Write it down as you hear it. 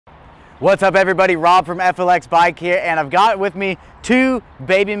What's up everybody, Rob from FLX Bike here, and I've got with me two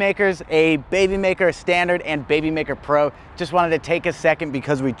Babymakers, a Babymaker Standard and Babymaker Pro. Just wanted to take a second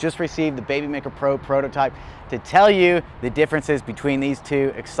because we just received the Babymaker Pro prototype to tell you the differences between these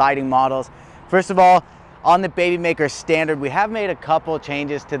two exciting models. First of all, on the Babymaker Standard, we have made a couple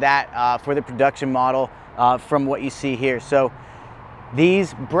changes to that for the production model from what you see here. So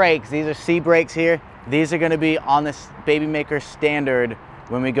these brakes, these are C brakes here, these are going to be on this Babymaker Standard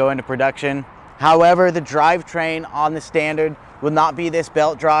when we go into production. However, the drivetrain on the Standard will not be this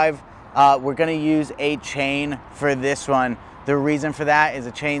belt drive. We're going to use a chain for this one. The reason for that is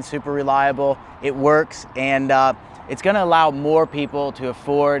the chain's super reliable, it works, and it's going to allow more people to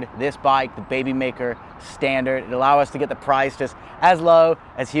afford this bike, the Babymaker Standard. It'll allow us to get the price just as low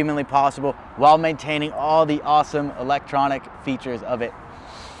as humanly possible while maintaining all the awesome electronic features of it.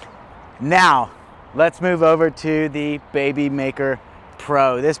 Now, let's move over to the Babymaker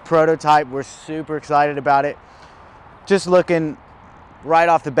Pro. This prototype, we're super excited about it. Just looking right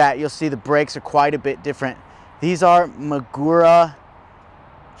off the bat, you'll see the brakes are quite a bit different. These are Magura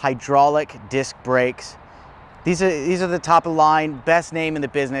hydraulic disc brakes. These are the top of the line, best name in the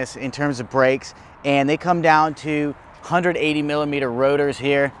business in terms of brakes, and they come down to 180 millimeter rotors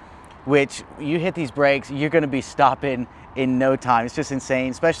here, which you hit these brakes, you're going to be stopping in no time. It's just insane,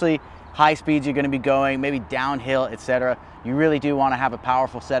 especially high speeds you're going to be going, maybe downhill, etc. You really do want to have a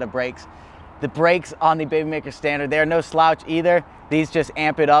powerful set of brakes. The brakes on the Babymaker Standard, they're no slouch either. These just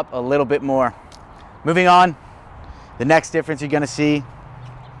amp it up a little bit more. Moving on, the next difference you're going to see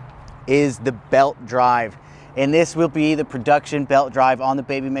is the belt drive. And this will be the production belt drive on the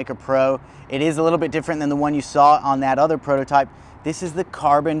Babymaker Pro. It is a little bit different than the one you saw on that other prototype. This is the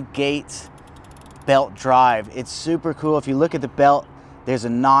carbon gates belt drive. It's super cool. If you look at the belt, there's a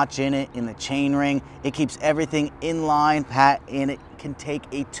notch in it in the chain ring. It keeps everything in line, pat, and it can take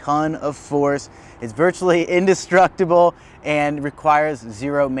a ton of force. It's virtually indestructible and requires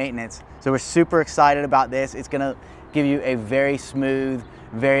zero maintenance. So we're super excited about this. It's gonna give you a very smooth,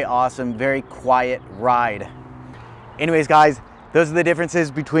 very awesome, very quiet ride. Anyways guys, those are the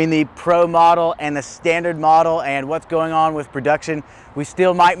differences between the Pro model and the Standard model and what's going on with production. We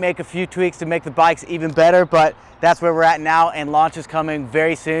still might make a few tweaks to make the bikes even better, but that's where we're at now, and launch is coming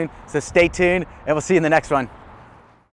very soon. So stay tuned and we'll see you in the next one.